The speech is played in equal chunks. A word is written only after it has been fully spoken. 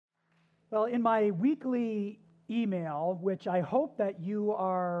Well, in my weekly email, which I hope that you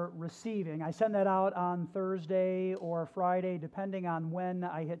are receiving, I send that out on Thursday or Friday, depending on when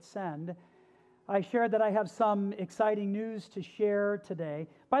I hit send. I shared that I have some exciting news to share today.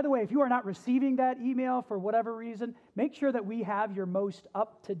 By the way, if you are not receiving that email for whatever reason, make sure that we have your most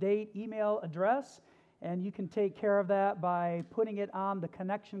up-to-date email address, and you can take care of that by putting it on the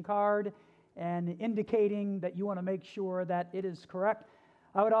connection card and indicating that you want to make sure that it is correct.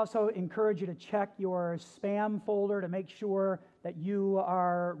 I would also encourage you to check your spam folder to make sure that you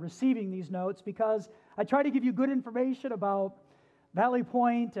are receiving these notes, because I try to give you good information about Valley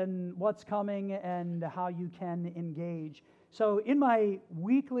Point and what's coming and how you can engage. So in my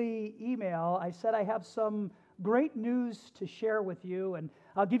weekly email, I said I have some great news to share with you, and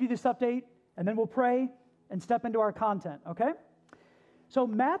I'll give you this update, and then we'll pray and step into our content, okay? So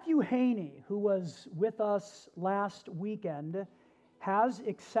Matthew Haney, who was with us last weekend, has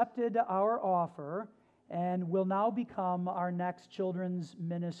accepted our offer and will now become our next children's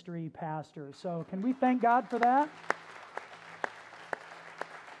ministry pastor. So can we thank God for that?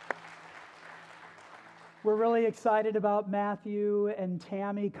 We're really excited about Matthew and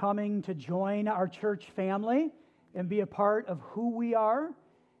Tammy coming to join our church family and be a part of who we are,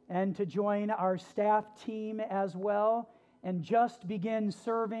 and to join our staff team as well, and just begin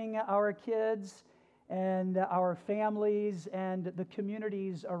serving our kids and our families and the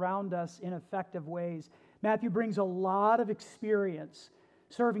communities around us in effective ways. Matthew brings a lot of experience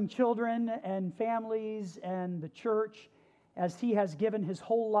serving children and families and the church, as he has given his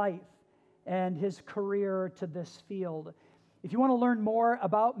whole life and his career to this field. If you want to learn more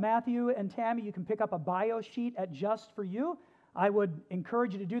about Matthew and Tammy, you can pick up a bio sheet at Just For You. I would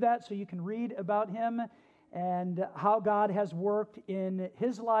encourage you to do that so you can read about him and how God has worked in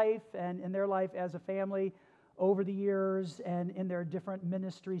his life and in their life as a family over the years, and in their different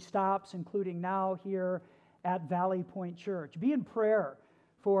ministry stops, including now here at Valley Point Church. Be in prayer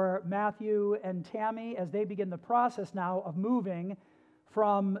for Matthew and Tammy as they begin the process now of moving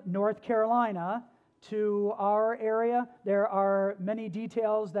from North Carolina to our area. There are many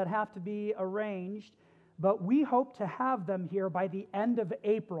details that have to be arranged, but we hope to have them here by the end of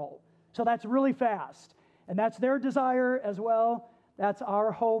April. So that's really fast. And that's their desire as well. That's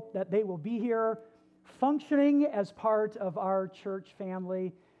our hope, that they will be here functioning as part of our church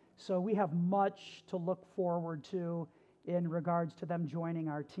family. So we have much to look forward to in regards to them joining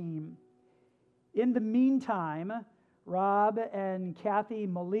our team. In the meantime, Rob and Kathy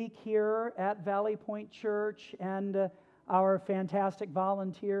Malik here at Valley Point Church and our fantastic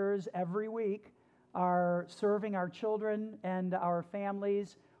volunteers every week are serving our children and our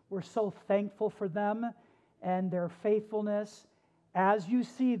families. We're so thankful for them and their faithfulness. As you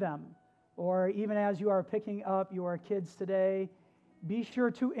see them, or even as you are picking up your kids today, be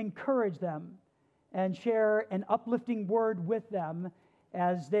sure to encourage them and share an uplifting word with them,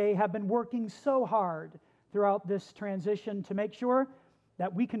 as they have been working so hard throughout this transition to make sure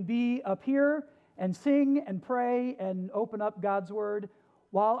that we can be up here and sing and pray and open up God's Word,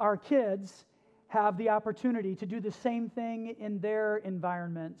 while our kids have the opportunity to do the same thing in their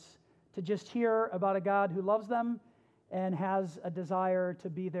environments, to just hear about a God who loves them and has a desire to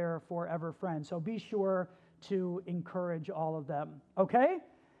be their forever friend. So be sure to encourage all of them. Okay?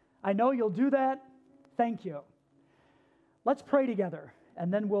 I know you'll do that. Thank you. Let's pray together,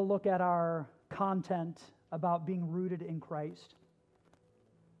 and then we'll look at our content about being rooted in Christ.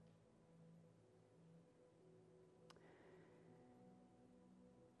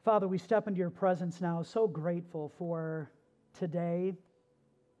 Father, we step into your presence now, so grateful for today,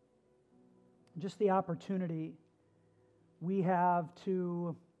 just the opportunity we have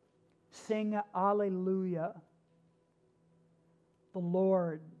to sing Alleluia. The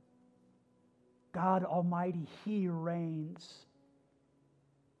Lord, God Almighty, He reigns.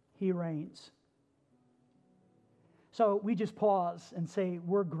 He reigns. So we just pause and say,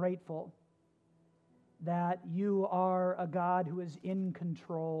 we're grateful that you are a God who is in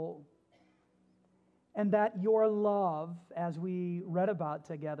control, and that your love, as we read about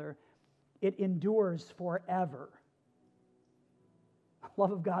together, it endures forever. The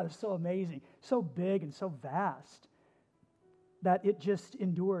love of God is so amazing, so big and so vast, that it just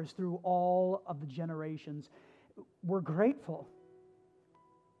endures through all of the generations. We're grateful.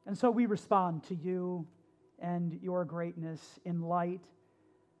 And so we respond to you and your greatness in light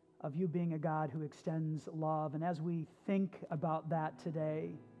of you being a God who extends love. And as we think about that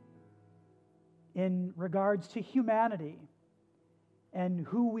today, in regards to humanity and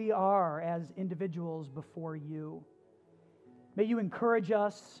who we are as individuals before you, may you encourage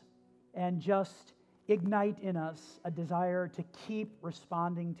us and just ignite in us a desire to keep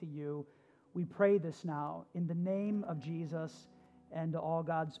responding to you We pray this now in the name of Jesus, and all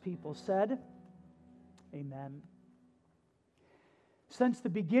God's people said, amen. Since the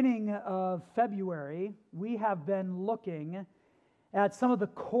beginning of February, we have been looking at some of the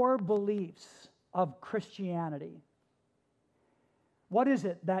core beliefs of Christianity. What is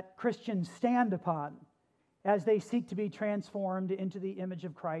it that Christians stand upon as they seek to be transformed into the image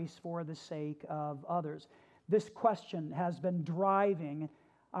of Christ for the sake of others? This question has been driving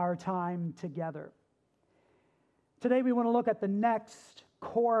our time together. Today we want to look at the next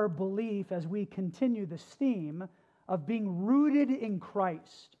core belief as we continue this theme of being rooted in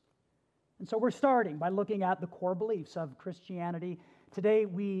Christ. And so we're starting by looking at the core beliefs of Christianity. Today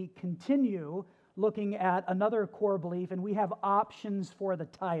we continue looking at another core belief, and we have options for the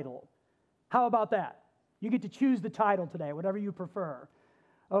title. How about that? You get to choose the title today, whatever you prefer.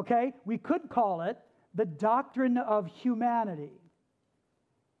 Okay? We could call it the doctrine of humanity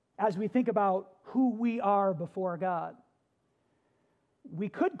as we think about who we are before God. We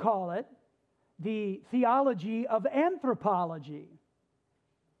could call it the theology of anthropology.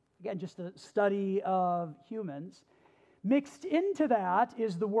 Again, just a study of humans. Mixed into that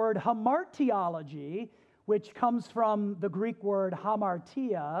is the word hamartiology, which comes from the Greek word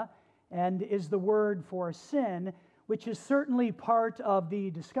hamartia and is the word for sin, which is certainly part of the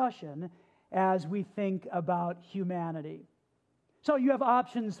discussion as we think about humanity. So you have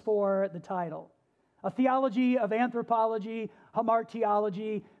options for the title. A theology of anthropology,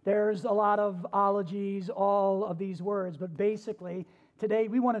 hamartiology. There's a lot of ologies, all of these words, but basically today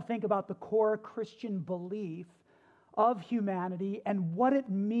we want to think about the core Christian belief of humanity and what it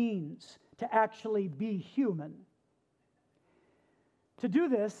means to actually be human. To do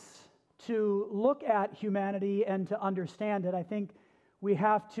this, to look at humanity and to understand it, I think we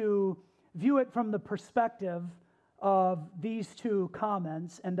have to view it from the perspective of these two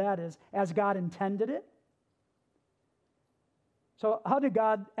comments, and that is, as God intended it. So how did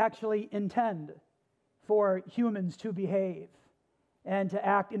God actually intend for humans to behave and to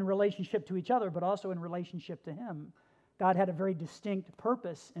act in relationship to each other, but also in relationship to Him? God had a very distinct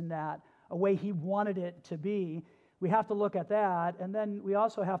purpose in that, a way He wanted it to be. We have to look at that, and then we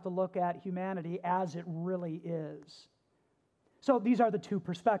also have to look at humanity as it really is. So these are the two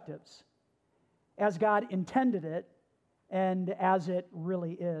perspectives, as God intended it and as it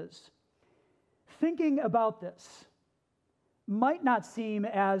really is. Thinking about this might not seem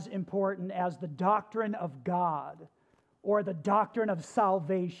as important as the doctrine of God or the doctrine of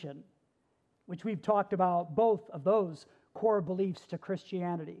salvation, which we've talked about, both of those core beliefs to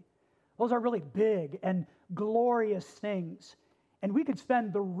Christianity. Those are really big and glorious things, and we could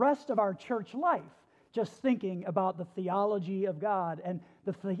spend the rest of our church life just thinking about the theology of God and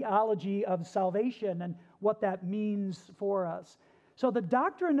the theology of salvation and what that means for us. So the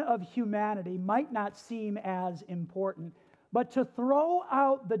doctrine of humanity might not seem as important, but to throw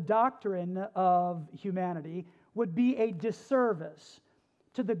out the doctrine of humanity would be a disservice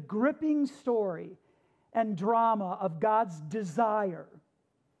to the gripping story and drama of God's desire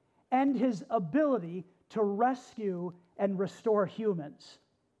and His ability to rescue and restore humans.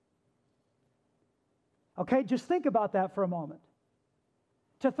 Okay, just think about that for a moment.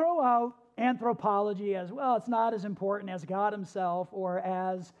 To throw out anthropology as, well, it's not as important as God Himself or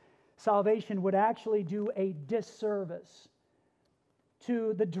as salvation would actually do a disservice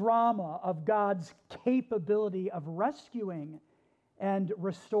to the drama of God's capability of rescuing and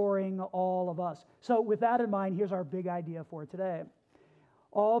restoring all of us. So with that in mind, here's our big idea for today.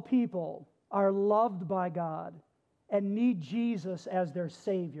 All people are loved by God and need Jesus as their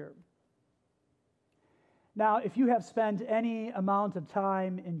Savior. Now, if you have spent any amount of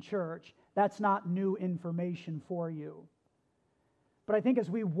time in church, that's not new information for you. But I think as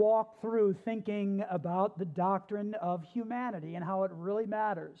we walk through thinking about the doctrine of humanity and how it really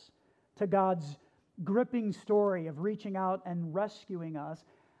matters to God's gripping story of reaching out and rescuing us,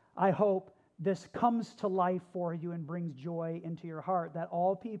 I hope this comes to life for you and brings joy into your heart, that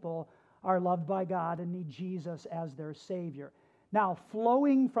all people are loved by God and need Jesus as their Savior. Now,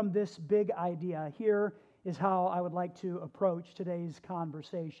 flowing from this big idea, here is how I would like to approach today's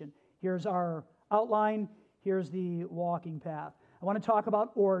conversation. Here's our outline. Here's the walking path. I want to talk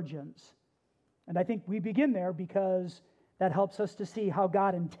about origins. And I think we begin there because that helps us to see how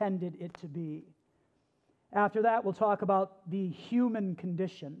God intended it to be. After that, we'll talk about the human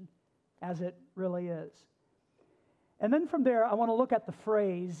condition as it really is. And then from there, I want to look at the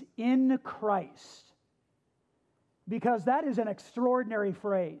phrase, in Christ, because that is an extraordinary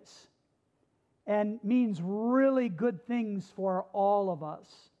phrase and means really good things for all of us.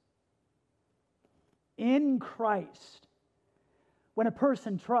 In Christ. when a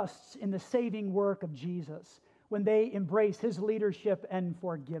person trusts in the saving work of Jesus, when they embrace his leadership and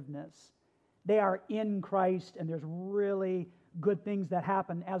forgiveness, they are in Christ, and there's really good things that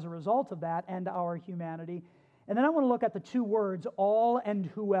happen as a result of that and our humanity. And then I want to look at the two words, all and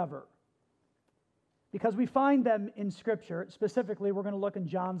whoever, because we find them in Scripture. Specifically, we're going to look in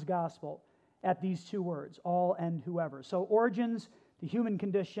John's Gospel at these two words, all and whoever. So origins, the human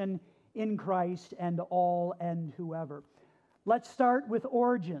condition in Christ, and all and whoever. Let's start with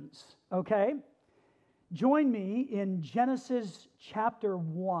origins, okay? Join me in Genesis chapter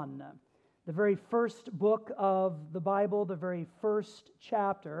 1, the very first book of the Bible, the very first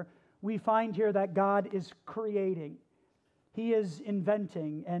chapter. We find here that God is creating. He is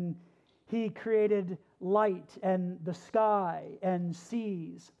inventing, and he created light and the sky and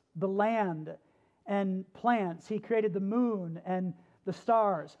seas, the land and plants. He created the moon and the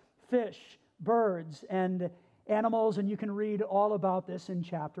stars, fish, birds, and animals, and you can read all about this in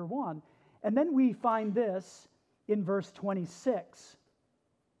chapter 1. And then we find this in verse 26.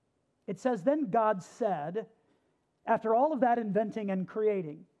 It says, "Then God said," after all of that inventing and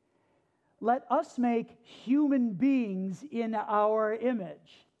creating, "Let us make human beings in our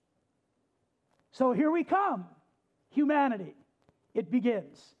image." So here we come, humanity. It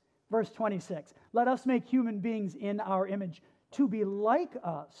begins, verse 26. "Let us make human beings in our image to be like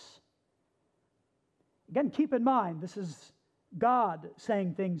us." Again, keep in mind, this is God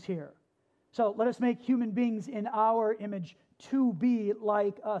saying things here. So let us make human beings in our image to be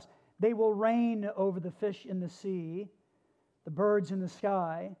like us. They will reign over the fish in the sea, the birds in the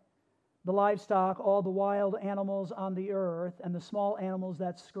sky, the livestock, all the wild animals on the earth, and the small animals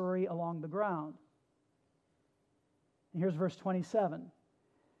that scurry along the ground. And here's verse 27.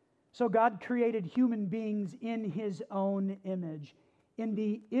 "So God created human beings in his own image. In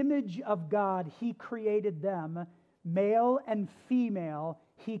the image of God, he created them. Male and female,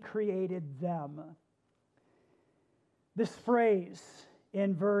 he created them." This phrase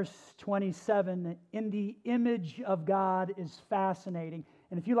in verse 27, "in the image of God," is fascinating.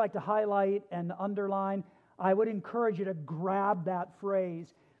 And if you like to highlight and underline, I would encourage you to grab that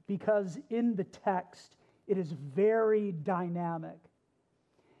phrase, because in the text, it is very dynamic.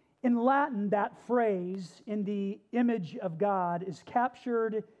 In Latin, that phrase, "in the image of God," is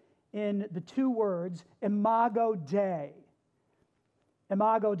captured in the two words, imago Dei.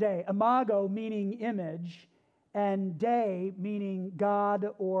 Imago Dei. Imago meaning image, and Dei meaning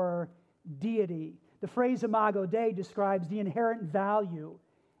God or deity. The phrase imago Dei describes the inherent value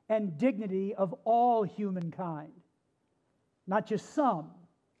and dignity of all humankind. Not just some,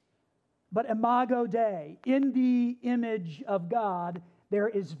 but imago Dei. In the image of God, there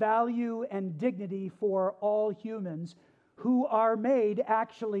is value and dignity for all humans who are made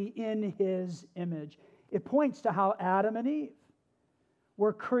actually in his image. It points to how Adam and Eve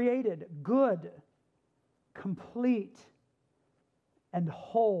were created good, complete, and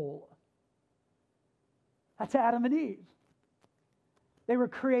whole. That's Adam and Eve. They were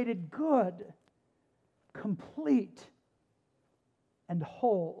created good, complete, and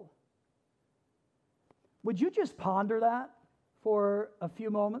whole. Would you just ponder that for a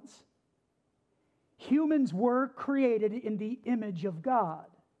few moments? Humans were created in the image of God.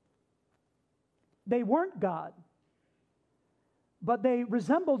 They weren't God, but they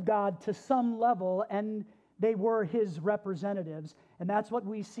resembled God to some level, and they were his representatives. And that's what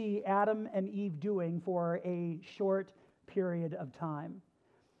we see Adam and Eve doing for a short period of time.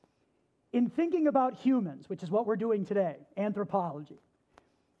 In thinking about humans, which is what we're doing today, anthropology,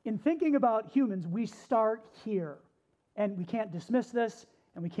 in thinking about humans, we start here. And we can't dismiss this,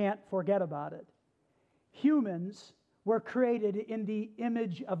 and we can't forget about it. Humans were created in the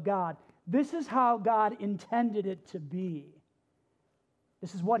image of God. This is how God intended it to be.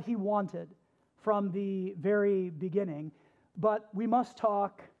 This is what he wanted from the very beginning. But we must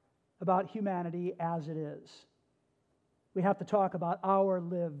talk about humanity as it is. We have to talk about our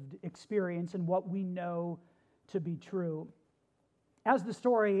lived experience and what we know to be true. As the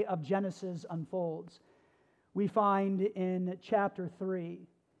story of Genesis unfolds, we find in chapter 3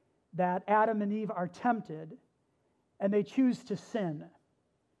 that Adam and Eve are tempted, and they choose to sin.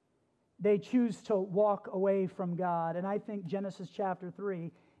 They choose to walk away from God. And I think Genesis chapter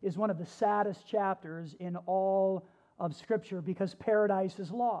 3 is one of the saddest chapters in all of Scripture, because paradise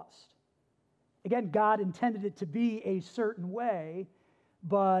is lost. Again, God intended it to be a certain way,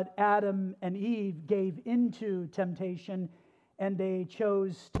 but Adam and Eve gave into temptation, and they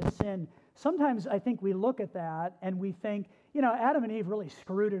chose to sin. Sometimes I think we look at that and we think, Adam and Eve really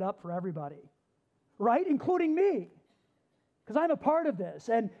screwed it up for everybody, right? Including me, because I'm a part of this.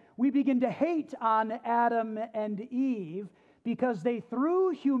 And we begin to hate on Adam and Eve because they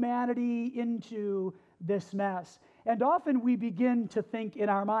threw humanity into this mess. And often we begin to think in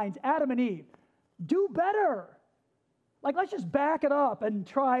our minds, Adam and Eve, do better. Like, let's just back it up and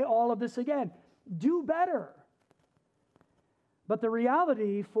try all of this again. Do better. But the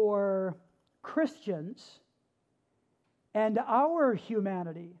reality for Christians and our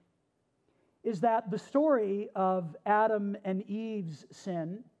humanity is that the story of Adam and Eve's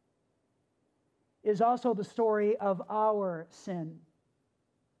sin is also the story of our sin.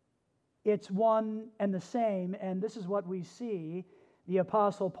 It's one and the same, and this is what we see the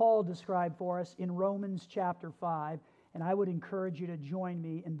Apostle Paul described for us in Romans chapter 5, and I would encourage you to join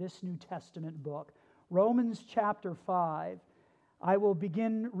me in this New Testament book. Romans chapter 5, I will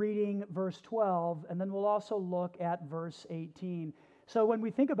begin reading verse 12, and then we'll also look at verse 18. So when we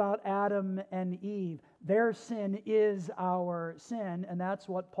think about Adam and Eve, their sin is our sin, and that's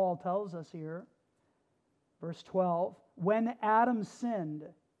what Paul tells us here. Verse 12, when Adam sinned,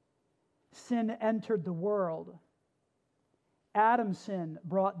 sin entered the world. Adam's sin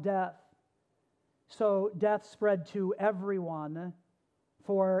brought death. So death spread to everyone,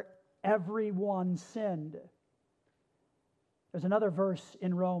 for everyone sinned. There's another verse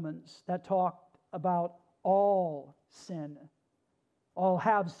in Romans that talked about all sin. All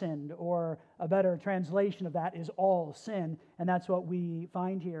have sinned, or a better translation of that is all sin, and that's what we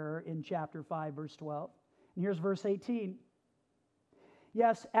find here in chapter 5, verse 12. And here's verse 18.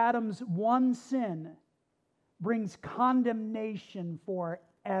 Yes, Adam's one sin brings condemnation for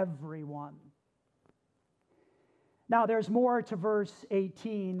everyone. Now, there's more to verse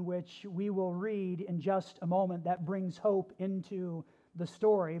 18, which we will read in just a moment, that brings hope into the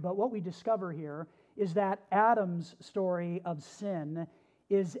story. But what we discover here is that Adam's story of sin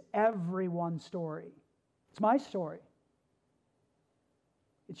is everyone's story. It's my story.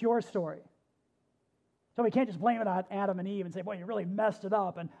 It's your story. So we can't just blame it on Adam and Eve and say, boy, you really messed it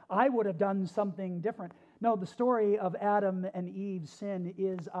up, and I would have done something different. No, the story of Adam and Eve's sin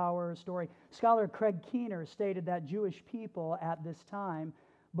is our story. Scholar Craig Keener stated that Jewish people at this time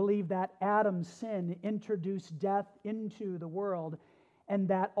believed that Adam's sin introduced death into the world, and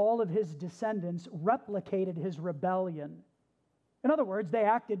that all of his descendants replicated his rebellion. In other words, they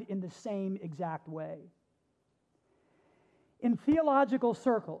acted in the same exact way. In theological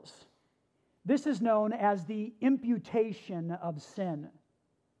circles, this is known as the imputation of sin.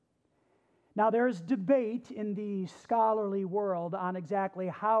 Now, there's debate in the scholarly world on exactly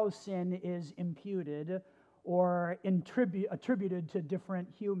how sin is imputed or attributed to different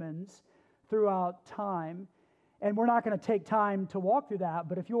humans throughout time. And we're not going to take time to walk through that,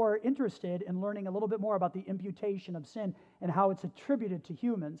 but if you're interested in learning a little bit more about the imputation of sin and how it's attributed to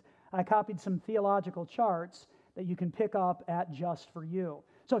humans, I copied some theological charts that you can pick up at Just For You.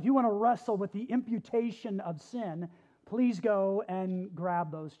 So if you want to wrestle with the imputation of sin, please go and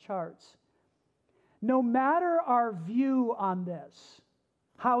grab those charts. No matter our view on this,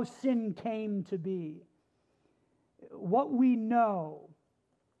 how sin came to be, what we know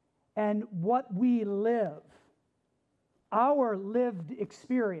and what we live, our lived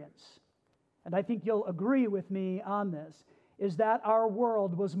experience, and I think you'll agree with me on this, is that our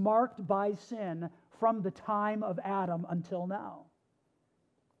world was marked by sin from the time of Adam until now.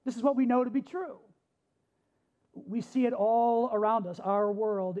 This is what we know to be true. We see it all around us. Our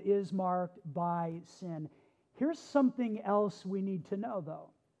world is marked by sin. Here's something else we need to know, though.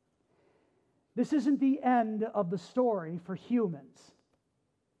 This isn't the end of the story for humans.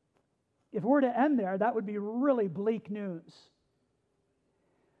 If we're to end there, that would be really bleak news.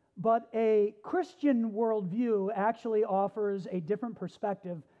 But a Christian worldview actually offers a different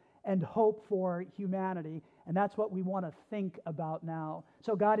perspective and hope for humanity, and that's what we want to think about now.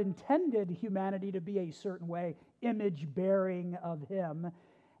 So God intended humanity to be a certain way, image-bearing of Him.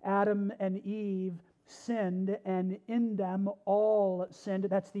 Adam and Eve sinned, and in them all sinned.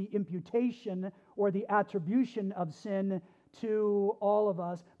 That's the imputation or the attribution of sin to all of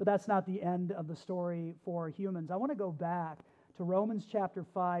us, but that's not the end of the story for humans. I want to go back to Romans chapter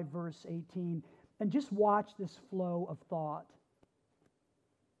 5, verse 18, and just watch this flow of thought.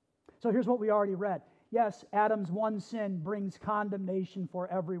 So here's what we already read. Yes, Adam's one sin brings condemnation for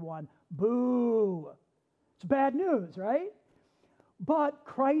everyone. Boo! It's bad news, right? But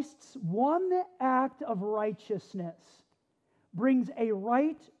Christ's one act of righteousness brings a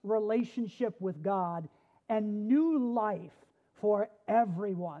right relationship with God and new life for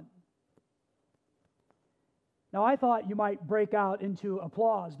everyone. Now, I thought you might break out into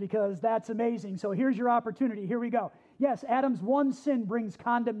applause because that's amazing. So here's your opportunity. Here we go. Yes, Adam's one sin brings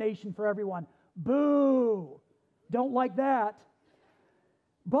condemnation for everyone. Boo! Don't like that.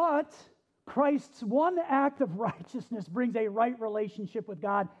 But Christ's one act of righteousness brings a right relationship with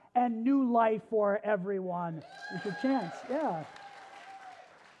God and new life for everyone. Here's your chance. Yeah,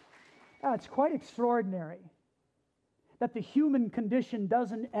 it's quite extraordinary that the human condition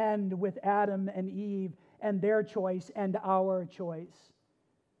doesn't end with Adam and Eve and their choice and our choice.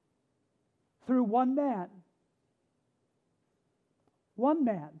 Through one man,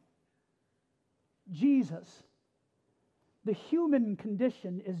 Jesus, the human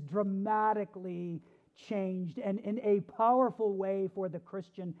condition is dramatically changed, and in a powerful way for the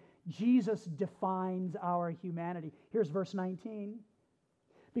Christian, Jesus defines our humanity. Here's verse 19.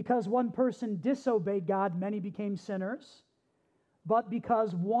 Because one person disobeyed God, many became sinners. But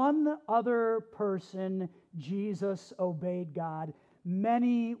because one other person, Jesus, obeyed God,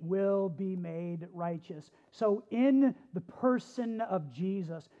 many will be made righteous. So in the person of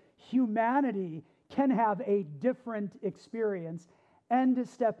Jesus, humanity can have a different experience and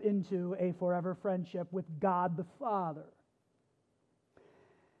step into a forever friendship with God the Father.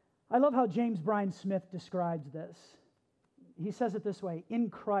 I love how James Bryan Smith describes this. He says it this way: in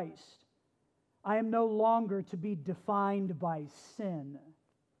Christ, I am no longer to be defined by sin.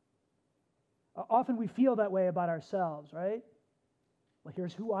 Often we feel that way about ourselves, right? Well,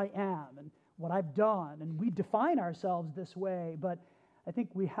 here's who I am and what I've done, and we define ourselves this way, but I think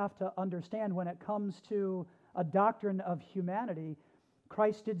we have to understand when it comes to a doctrine of humanity,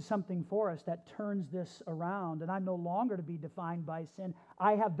 Christ did something for us that turns this around, and I'm no longer to be defined by sin.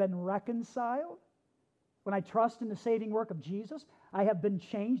 I have been reconciled. When I trust in the saving work of Jesus, I have been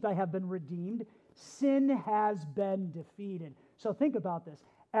changed, I have been redeemed. Sin has been defeated. So think about this.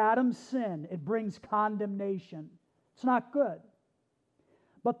 Adam's sin, it brings condemnation. It's not good.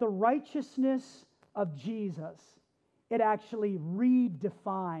 But the righteousness of Jesus, it actually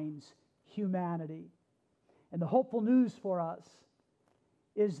redefines humanity. And the hopeful news for us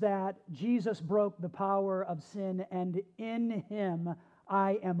is that Jesus broke the power of sin, and in him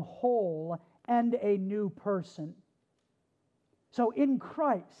I am whole and a new person. So in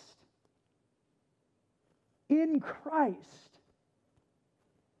Christ,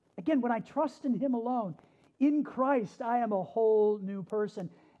 again, when I trust in him alone, in Christ I am a whole new person.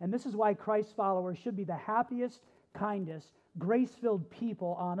 And this is why Christ followers should be the happiest, kindest, grace-filled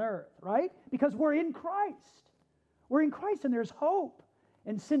people on earth, right? Because we're in Christ. We're in Christ and there's hope.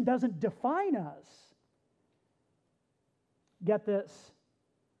 And sin doesn't define us. Get this.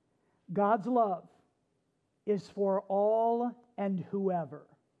 God's love is for all and whoever.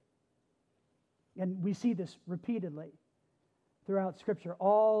 And we see this repeatedly throughout Scripture.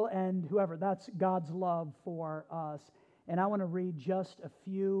 All and whoever. That's God's love for us. And I want to read just a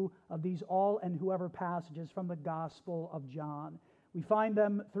few of these all and whoever passages from the Gospel of John. We find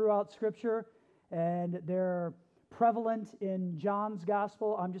them throughout Scripture, and they're prevalent in John's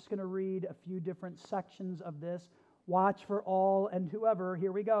Gospel. I'm just going to read a few different sections of this. Watch for all and whoever.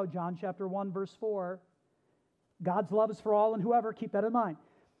 Here we go. John chapter 1, verse 4. God's love is for all and whoever. Keep that in mind.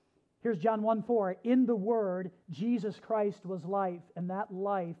 Here's John 1:4. In the Word, Jesus Christ was life, and that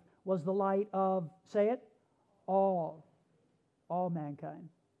life was the light of, say it, all mankind.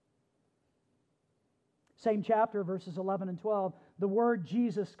 Same chapter, verses 11 and 12. The Word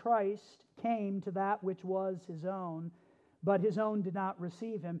Jesus Christ came to that which was his own, but his own did not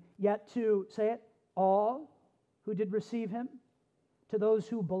receive him. Yet to, say it, all who did receive him, to those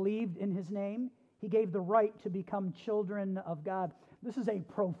who believed in his name, he gave the right to become children of God. This is a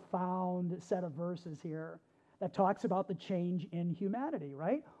profound set of verses here that talks about the change in humanity,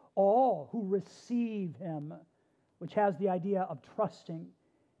 right? All who receive him, which has the idea of trusting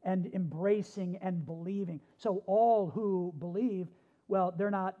and embracing and believing. So all who believe, well,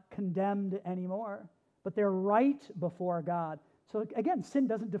 they're not condemned anymore, but they're right before God. So again, sin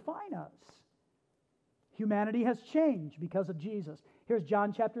doesn't define us. Humanity has changed because of Jesus. Here's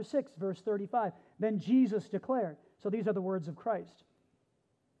John chapter 6, verse 35. Then Jesus declared, so these are the words of Christ,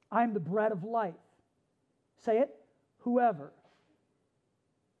 I am the bread of life. Say it, whoever.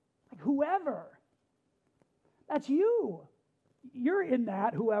 Like whoever. That's you. You're in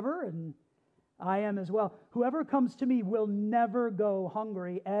that, whoever, and I am as well. Whoever comes to me will never go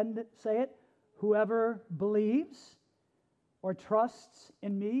hungry. And, say it, whoever believes or trusts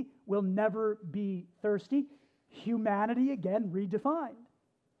in me will never be thirsty. Humanity, again, redefined.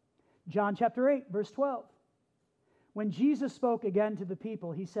 John chapter 8, verse 12. When Jesus spoke again to the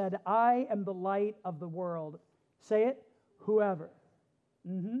people, he said, I am the light of the world. Say it, whoever.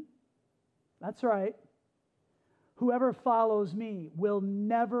 That's right. Whoever follows me will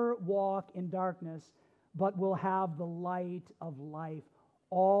never walk in darkness, but will have the light of life.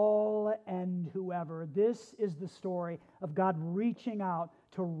 all and whoever. This is the story of God reaching out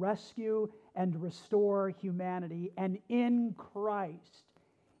to rescue and restore humanity. And in Christ,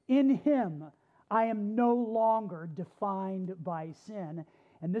 in Him, I am no longer defined by sin.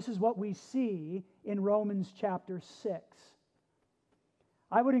 And this is what we see in Romans chapter 6.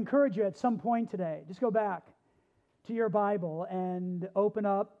 I would encourage you at some point today, just go back to your Bible and open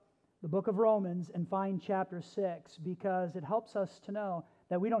up the book of Romans and find chapter 6, because it helps us to know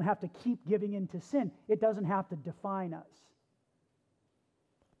that we don't have to keep giving in to sin. It doesn't have to define us.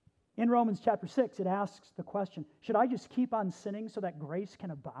 In Romans chapter 6, it asks the question, should I just keep on sinning so that grace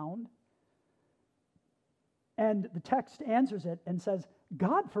can abound? And the text answers it and says,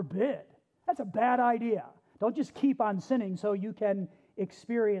 God forbid. That's a bad idea. Don't just keep on sinning so you can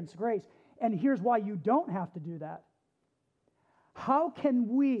experience grace. And here's why you don't have to do that. How can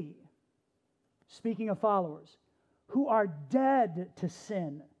we, speaking of followers, who are dead to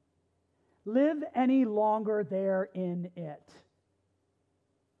sin, live any longer there in it?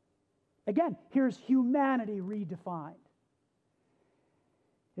 Again, here's humanity redefined.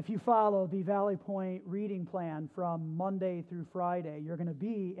 If you follow the Valley Point reading plan from Monday through Friday, you're going to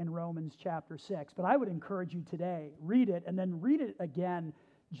be in Romans chapter 6. But I would encourage you today, read it and then read it again,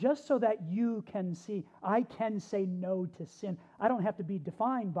 just so that you can see, I can say no to sin. I don't have to be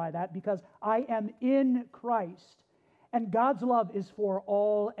defined by that because I am in Christ. And God's love is for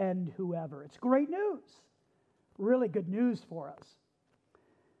all and whoever. It's great news. Really good news for us.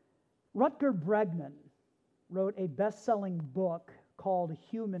 Rutger Bregman wrote a best-selling book called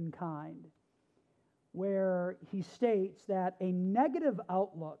Humankind, where he states that a negative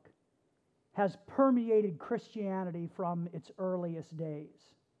outlook has permeated Christianity from its earliest days.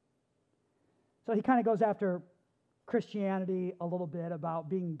 So he kind of goes after Christianity a little bit about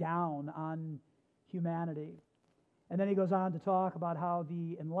being down on humanity. And then he goes on to talk about how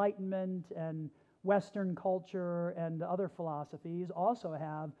the Enlightenment and Western culture and other philosophies also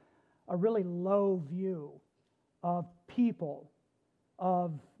have a really low view of people,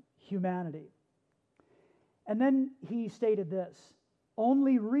 of humanity. And then he stated this,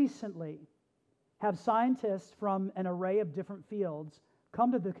 only recently have scientists from an array of different fields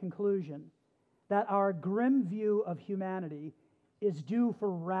come to the conclusion that our grim view of humanity is due for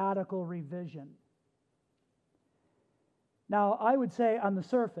radical revision. Now, I would say on the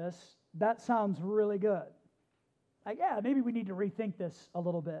surface, that sounds really good. Like, yeah, maybe we need to rethink this a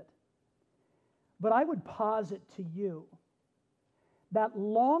little bit. But I would posit to you that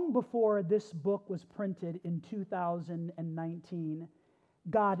long before this book was printed in 2019,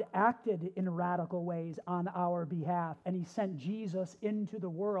 God acted in radical ways on our behalf, and He sent Jesus into the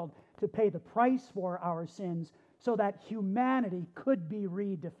world to pay the price for our sins so that humanity could be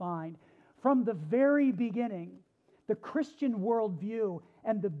redefined. From the very beginning, the Christian worldview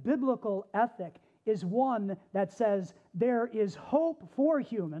and the biblical ethic is one that says there is hope for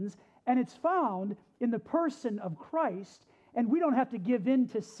humans, and it's found in the person of Christ, and we don't have to give in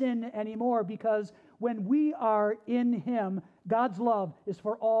to sin anymore, because when we are in Him, God's love is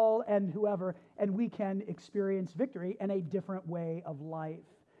for all and whoever, and we can experience victory and a different way of life.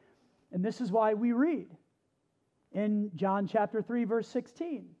 And this is why we read in John chapter 3, verse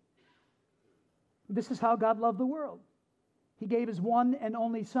 16. This is how God loved the world. He gave His one and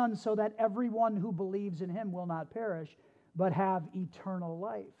only Son so that everyone who believes in Him will not perish, but have eternal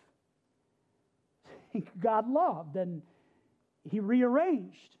life. God loved, and He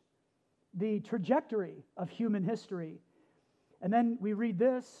rearranged the trajectory of human history. And then we read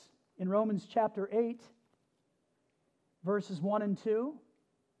this in Romans chapter 8, verses 1 and 2.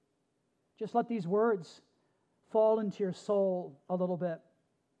 Just let these words fall into your soul a little bit.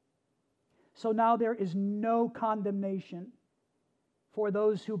 So now there is no condemnation for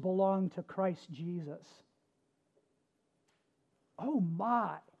those who belong to Christ Jesus. Oh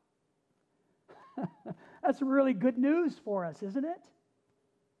my. That's really good news for us, isn't it?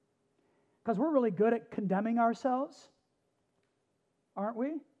 Because we're really good at condemning ourselves, aren't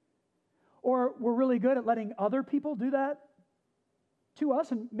we? Or we're really good at letting other people do that to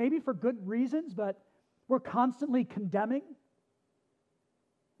us, and maybe for good reasons, but we're constantly condemning.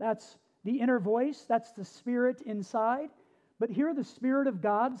 That's the inner voice, that's the spirit inside. But hear the Spirit of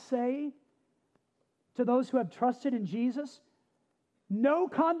God say to those who have trusted in Jesus, no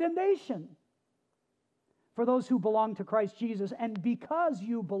condemnation for those who belong to Christ Jesus. And because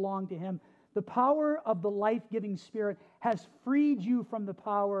you belong to Him, the power of the life-giving Spirit has freed you from the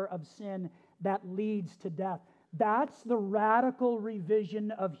power of sin that leads to death. That's the radical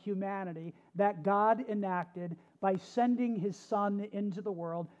revision of humanity that God enacted by sending His Son into the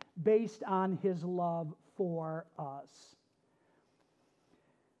world based on His love for us.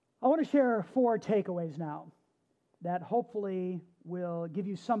 I want to share 4 takeaways now that hopefully will give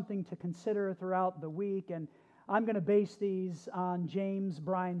you something to consider throughout the week. And I'm going to base these on James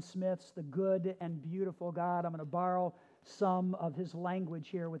Bryan Smith's The Good and Beautiful God. I'm going to borrow some of his language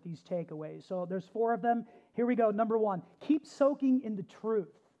here with these takeaways. So there's 4 of them. Here we go. Number 1, keep soaking in the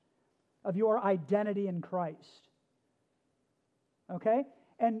truth of your identity in Christ. Okay?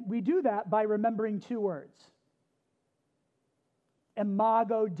 And we do that by remembering 2 words.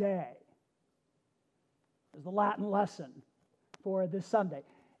 Imago Dei is the Latin lesson for this Sunday.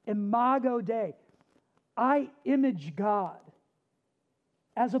 Imago Dei. I image God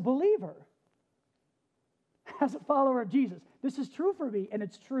as a believer, as a follower of Jesus. This is true for me, and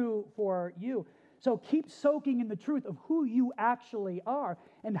it's true for you. So keep soaking in the truth of who you actually are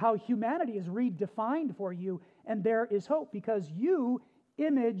and how humanity is redefined for you, and there is hope because you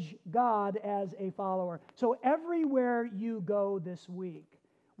image God as a follower. So everywhere you go this week,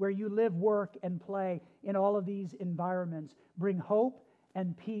 where you live, work, and play in all of these environments, bring hope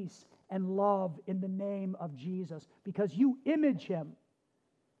and peace and love in the name of Jesus because you image Him.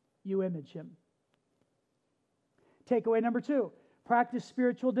 You image Him. Takeaway number 2, practice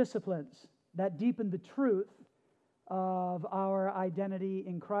spiritual disciplines that deepen the truth of our identity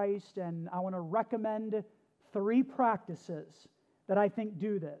in Christ. And I want to recommend 3 practices that I think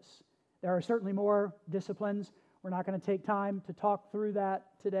do this. There are certainly more disciplines. We're not going to take time to talk through that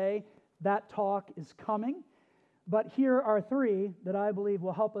today. That talk is coming. But here are 3 that I believe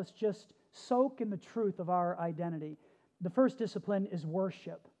will help us just soak in the truth of our identity. The first discipline is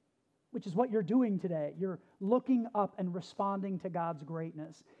worship, which is what you're doing today. You're looking up and responding to God's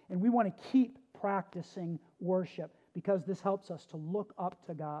greatness. And we want to keep practicing worship because this helps us to look up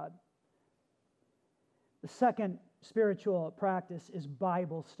to God. The second spiritual practice is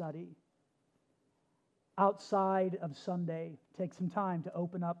Bible study. Outside of Sunday, take some time to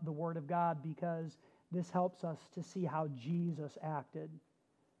open up the Word of God because this helps us to see how Jesus acted,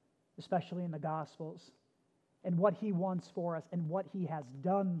 especially in the Gospels, and what He wants for us and what He has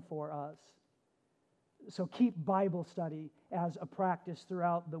done for us. So keep Bible study as a practice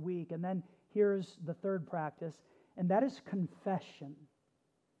throughout the week. And then here's the third practice, and that is confession.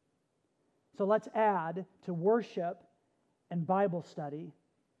 So let's add to worship and Bible study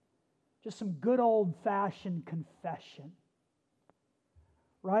just some good old-fashioned confession,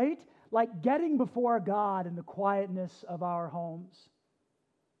 right? Like getting before God in the quietness of our homes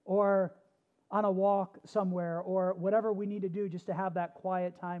or on a walk somewhere or whatever we need to do just to have that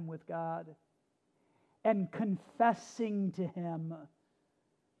quiet time with God and confessing to Him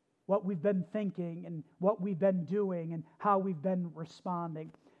what we've been thinking and what we've been doing and how we've been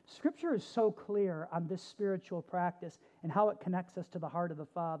responding. Scripture is so clear on this spiritual practice and how it connects us to the heart of the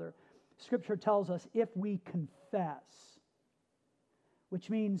Father. Scripture tells us if we confess, which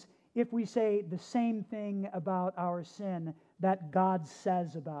means if we say the same thing about our sin that God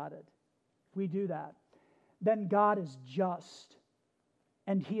says about it, if we do that, then God is just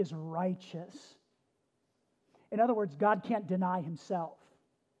and He is righteous. In other words, God can't deny Himself.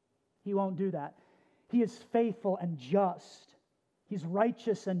 He won't do that. He is faithful and just. He's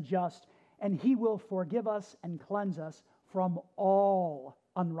righteous and just, and He will forgive us and cleanse us from all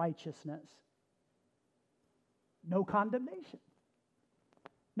unrighteousness. No condemnation.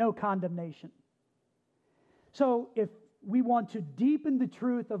 No condemnation. So if we want to deepen the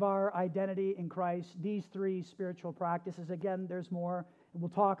truth of our identity in Christ, these 3 spiritual practices, again, there's more, and we'll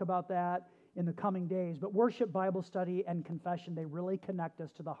talk about that in the coming days. But worship, Bible study, and confession, they really connect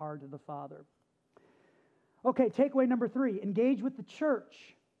us to the heart of the Father. Okay, takeaway number 3, engage with the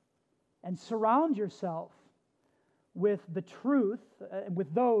church and surround yourself with the truth,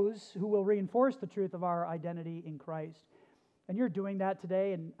 with those who will reinforce the truth of our identity in Christ. And you're doing that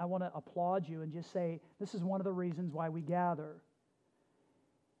today, and I want to applaud you and just say, this is one of the reasons why we gather.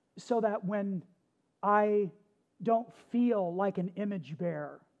 So that when I don't feel like an image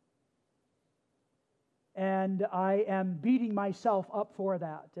bearer, and I am beating myself up for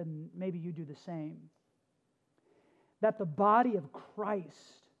that, and maybe you do the same, that the body of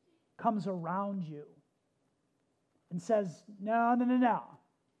Christ comes around you and says, no,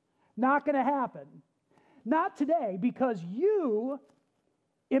 not going to happen. Not today, because you,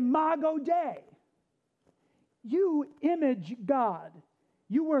 imago Dei, you image God.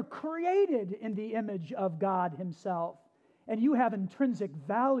 You were created in the image of God Himself, and you have intrinsic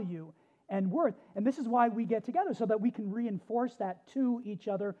value and worth. And this is why we get together, so that we can reinforce that to each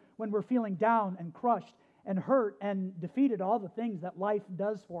other when we're feeling down and crushed and hurt and defeated, all the things that life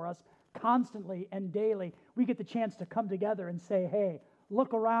does for us constantly and daily. We get the chance to come together and say, hey,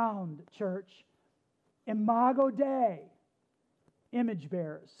 look around, church. Imago Dei. image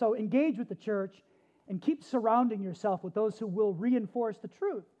bearers. So engage with the church and keep surrounding yourself with those who will reinforce the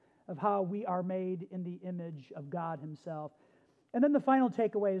truth of how we are made in the image of God himself. And then the final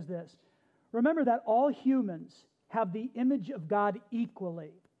takeaway is this. Remember that all humans have the image of God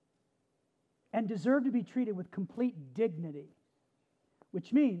equally and deserve to be treated with complete dignity,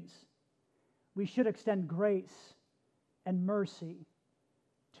 which means we should extend grace and mercy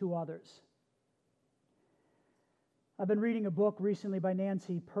to others. I've been reading a book recently by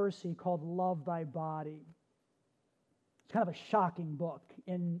Nancy Percy called Love Thy Body. It's kind of a shocking book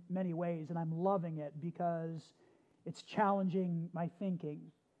in many ways, and I'm loving it because it's challenging my thinking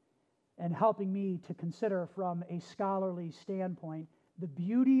and helping me to consider from a scholarly standpoint the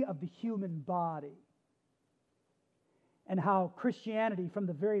beauty of the human body and how Christianity from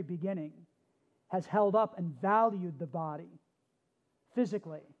the very beginning has held up and valued the body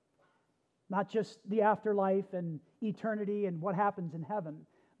physically, not just the afterlife and eternity and what happens in heaven,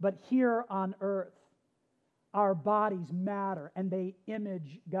 but here on earth, our bodies matter and they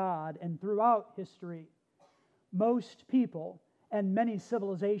image God. And throughout history, most people and many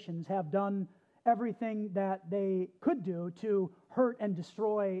civilizations have done everything that they could do to hurt and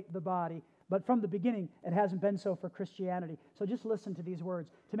destroy the body. But from the beginning, it hasn't been so for Christianity. So just listen to these words.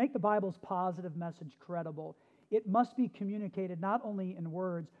 To make the Bible's positive message credible, it must be communicated not only in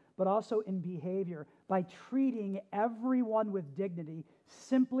words, but also in behavior by treating everyone with dignity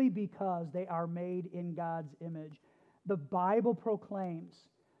simply because they are made in God's image. The Bible proclaims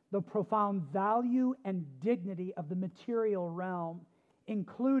the profound value and dignity of the material realm,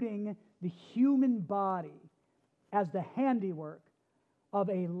 including the human body, as the handiwork of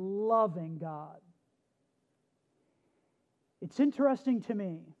a loving God. It's interesting to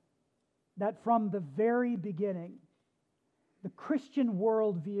me that from the very beginning, the Christian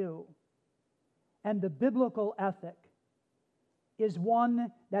worldview and the biblical ethic is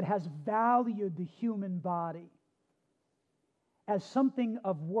one that has valued the human body as something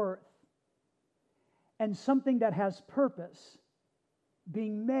of worth and something that has purpose,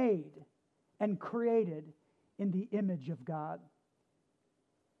 being made and created in the image of God.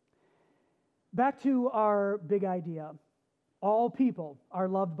 Back to our big idea. All people are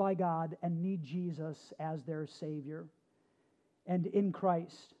loved by God and need Jesus as their Savior. And in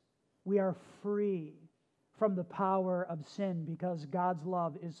Christ, we are free from the power of sin because God's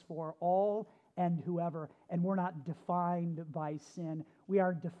love is for all and whoever. And we're not defined by sin. We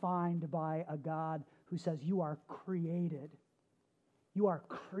are defined by a God who says, you are created. You are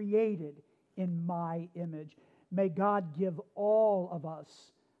created in my image. May God give all of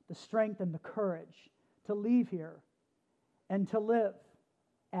us the strength and the courage to leave here and to live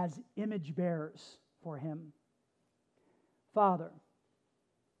as image bearers for him. Father,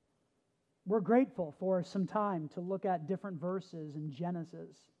 we're grateful for some time to look at different verses in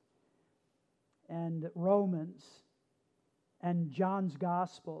Genesis and Romans and John's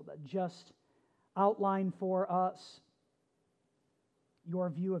Gospel that just outline for us your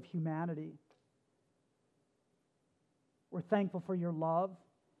view of humanity. We're thankful for your love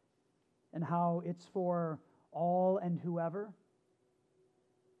and how it's for all and whoever.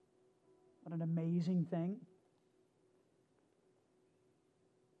 What an amazing thing.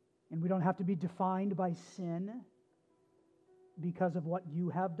 And we don't have to be defined by sin because of what you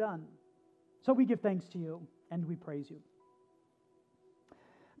have done. So we give thanks to you and we praise you.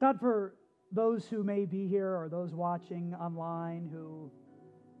 God, for those who may be here or those watching online who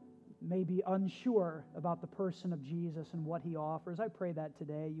may be unsure about the person of Jesus and what he offers, I pray that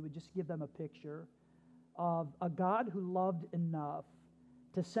today you would just give them a picture of a God who loved enough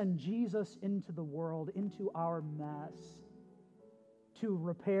to send Jesus into the world, into our mess, to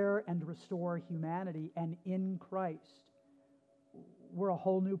repair and restore humanity. And in Christ, we're a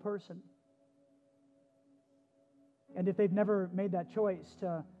whole new person. And if they've never made that choice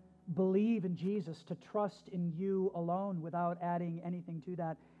to believe in Jesus, to trust in you alone without adding anything to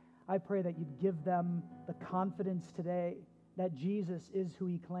that, I pray that you'd give them the confidence today that Jesus is who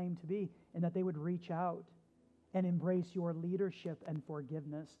he claimed to be, and that they would reach out and embrace your leadership and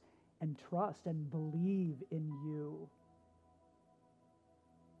forgiveness and trust and believe in you.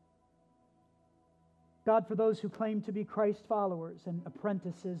 God, for those who claim to be Christ followers and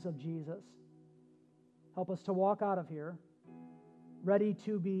apprentices of Jesus, help us to walk out of here ready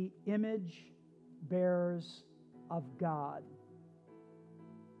to be image bearers of God.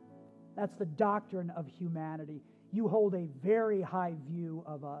 That's the doctrine of humanity. You hold a very high view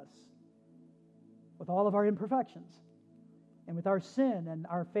of us with all of our imperfections and with our sin and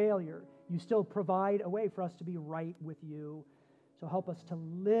our failure. You still provide a way for us to be right with you. So help us to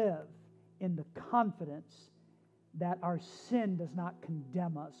live in the confidence that our sin does not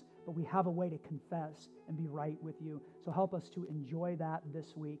condemn us, but we have a way to confess and be right with you. So help us to enjoy that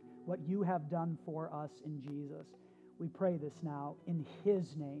this week, what you have done for us in Jesus. We pray this now in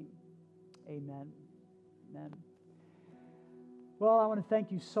his name. Amen. Amen. Well, I want to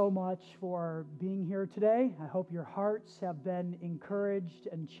thank you so much for being here today. I hope your hearts have been encouraged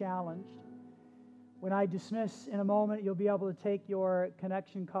and challenged. When I dismiss in a moment, you'll be able to take your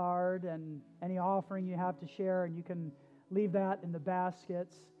connection card and any offering you have to share, and you can leave that in the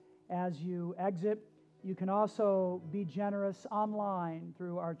baskets as you exit. You can also be generous online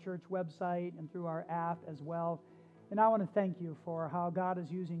through our church website and through our app as well. And I want to thank you for how God is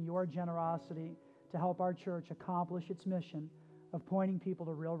using your generosity to help our church accomplish its mission of pointing people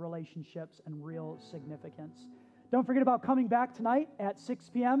to real relationships and real significance. Don't forget about coming back tonight at 6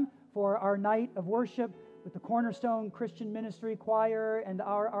 p.m. for our night of worship with the Cornerstone Christian Ministry Choir and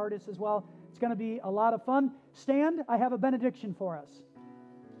our artists as well. It's going to be a lot of fun. Stand, I have a benediction for us.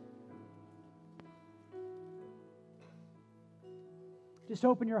 Just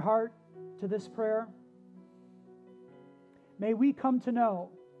open your heart to this prayer. May we come to know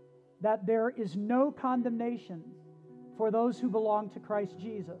that there is no condemnation for those who belong to Christ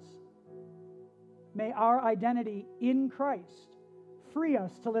Jesus. May our identity in Christ free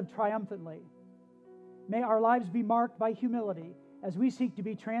us to live triumphantly. May our lives be marked by humility as we seek to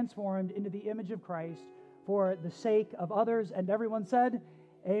be transformed into the image of Christ for the sake of others. And everyone said,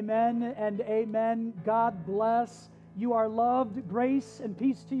 amen and amen. God bless. You are loved. Grace and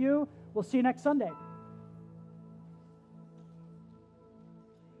peace to you. We'll see you next Sunday.